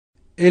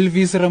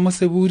Elvis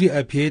Ramosebudi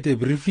appeared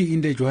briefly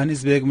in the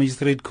Johannesburg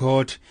Magistrate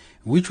Court,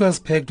 which was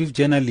packed with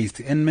journalists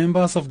and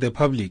members of the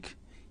public.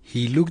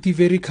 He looked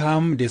very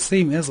calm, the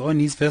same as on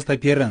his first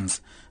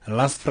appearance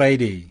last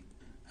Friday.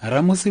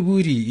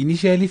 Ramosebudi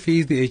initially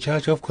faced a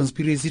charge of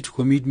conspiracy to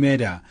commit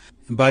murder,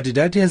 but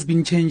that has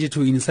been changed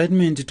to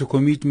incitement to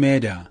commit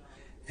murder.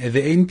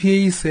 The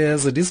NPA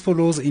says this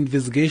follows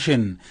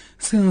investigation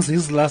since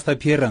his last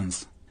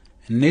appearance.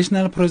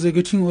 National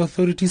Prosecuting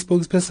Authority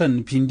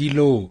spokesperson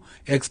Phindilo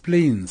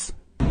explains.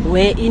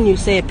 Wherein you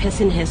say a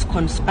person has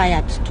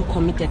conspired to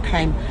commit a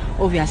crime,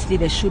 obviously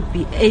there should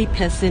be a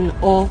person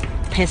or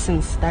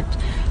persons that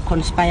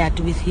conspired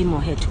with him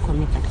or her to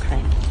commit that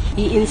crime.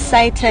 He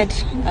incited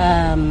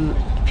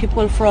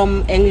people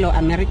from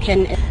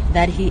Anglo-American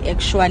that he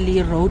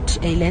actually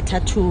wrote a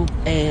letter to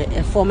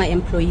a former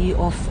employee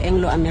of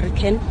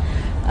Anglo-American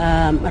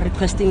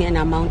requesting an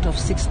amount of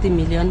 60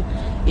 million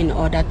in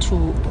order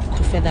to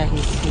further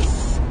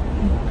his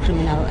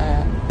criminal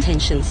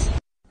intentions.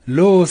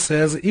 Law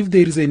says if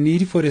there is a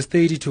need for the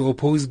state to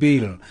oppose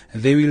bail,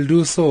 they will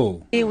do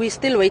so. We're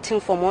still waiting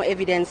for more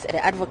evidence.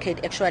 The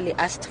advocate actually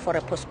asked for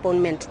a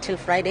postponement till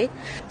Friday.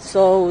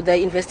 So the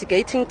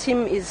investigating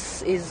team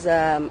is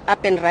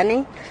up and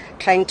running,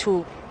 trying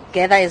to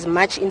gather as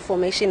much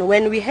information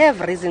when we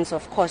have reasons,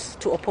 of course,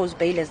 to oppose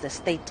bail as the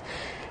state.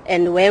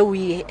 And where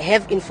we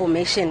have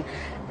information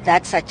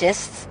that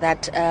suggests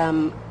that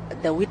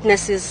the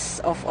witnesses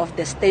of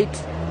the state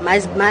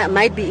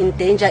might be in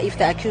danger if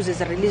the accused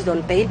is released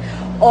on bail,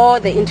 or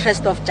the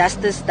interest of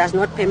justice does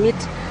not permit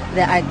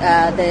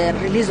the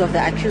release of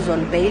the accused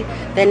on bail,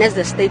 then as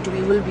the state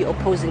we will be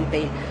opposing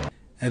bail.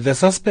 The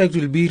suspect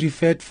will be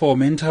referred for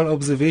mental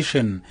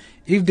observation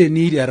if the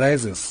need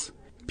arises.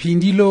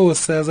 Phindilo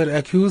says that the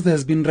accused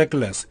has been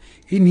reckless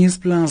in his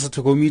plans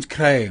to commit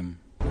crime.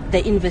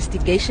 The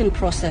investigation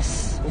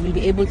process will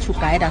be able to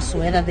guide us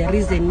whether there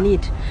is a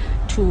need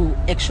to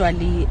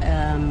actually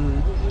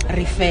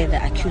refer the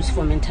accused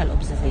for mental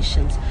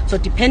observations. So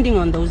depending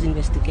on those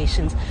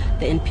investigations,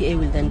 the NPA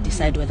will then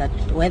decide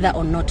whether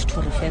or not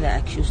to refer the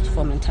accused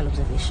for mental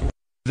observation.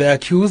 The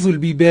accused will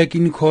be back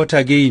in court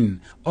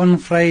again on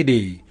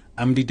Friday.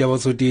 I'm Ditaba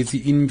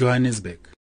Tsotetsi in Johannesburg.